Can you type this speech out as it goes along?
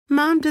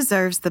Mom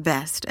deserves the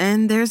best,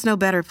 and there's no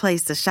better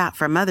place to shop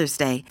for Mother's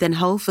Day than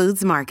Whole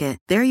Foods Market.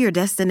 They're your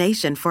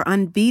destination for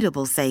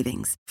unbeatable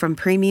savings, from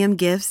premium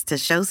gifts to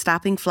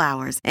show-stopping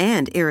flowers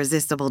and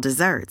irresistible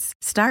desserts.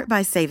 Start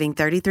by saving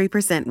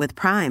 33% with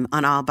Prime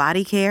on all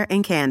body care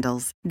and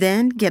candles.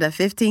 Then get a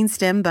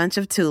 15-stem bunch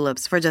of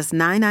tulips for just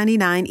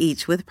 $9.99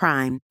 each with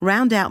Prime.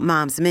 Round out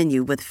Mom's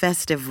menu with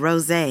festive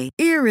rosé,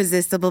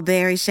 irresistible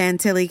berry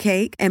chantilly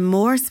cake, and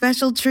more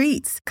special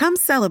treats. Come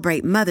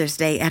celebrate Mother's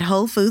Day at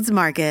Whole Foods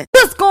Market.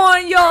 What's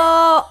going on,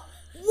 y'all?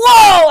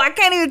 Whoa, I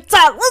can't even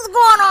talk. What's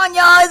going on,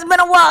 y'all? It's been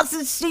a while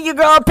since you seen your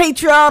girl on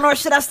Patreon, or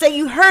should I say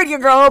you heard your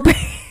girl on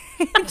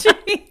Patreon.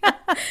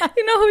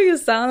 You know who you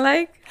sound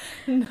like?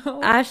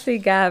 No. Ashley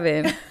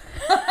Gavin.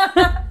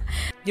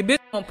 Your bitch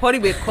on party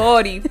with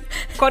Cardi.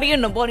 Cardi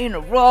in the body in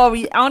the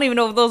Rory. I don't even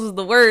know if those are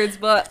the words,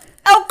 but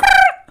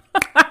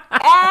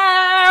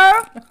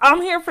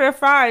I'm here for the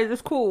fries.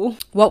 It's cool.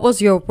 What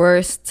was your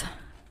worst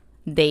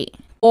date?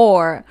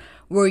 Or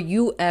were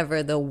you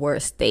ever the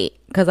worst date?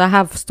 Because I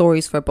have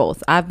stories for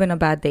both. I've been a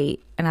bad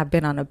date, and I've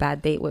been on a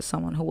bad date with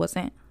someone who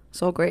wasn't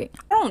so great.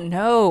 I don't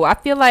know. I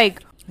feel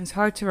like it's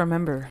hard to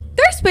remember.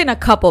 There's been a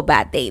couple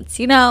bad dates,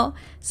 you know?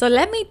 So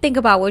let me think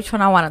about which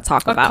one I want to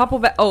talk about. A couple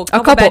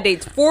bad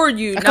dates for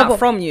you, not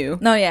from you.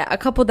 No, yeah. A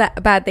couple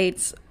bad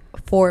dates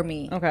for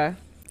me. Okay.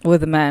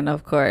 With men,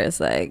 of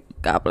course. Like,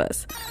 God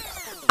bless.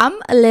 I'm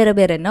a little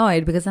bit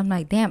annoyed because I'm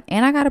like, damn,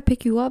 and I gotta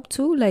pick you up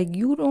too. Like,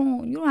 you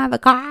don't have a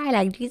car.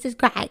 Like, Jesus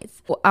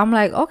Christ. I'm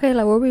like, okay,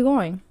 like, where are we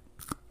going?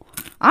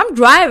 I'm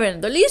driving.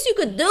 The least you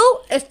could do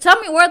is tell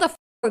me where the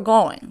we're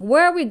going.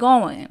 Where are we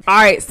going? All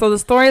right. So the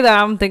story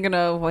that I'm thinking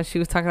of when she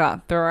was talking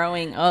about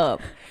throwing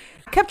up,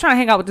 I kept trying to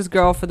hang out with this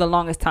girl for the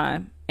longest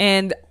time,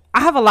 and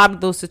I have a lot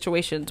of those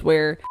situations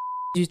where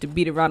used to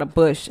beat around a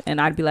bush, and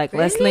I'd be like,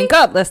 let's link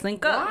up.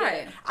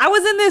 Why? I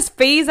was in this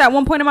phase at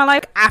one point in my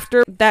life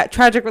after that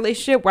tragic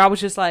relationship where I was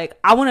just like,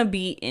 I want to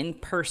be in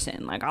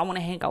person. Like, I want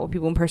to hang out with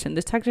people in person.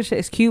 This texting shit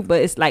is cute,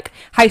 but it's like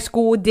high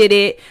school did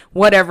it,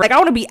 whatever. Like, I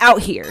want to be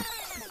out here.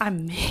 I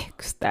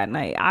mixed that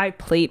night. I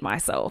played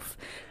myself.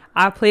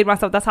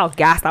 That's how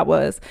gassed I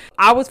was.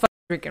 I was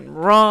drinking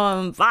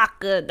rum,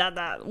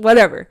 vodka,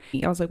 whatever.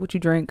 I was like, what you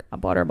drink? I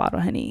bought her a bottle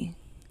of Henny.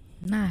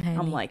 Not Henny.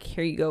 I'm like,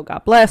 here you go,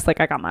 God bless.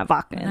 Like, I got my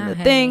vodka in the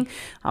thing.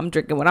 I'm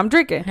drinking what I'm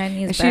drinking.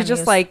 Henny and she's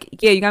just like,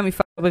 yeah, you got me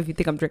fucked up if you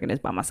think I'm drinking this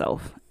by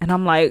myself. And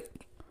I'm like,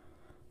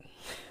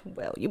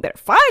 well, you better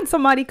find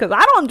somebody because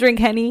I don't drink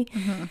Henny.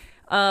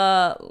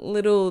 Mm-hmm.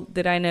 Little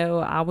did I know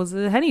I was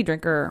a Henny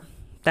drinker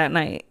that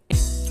night.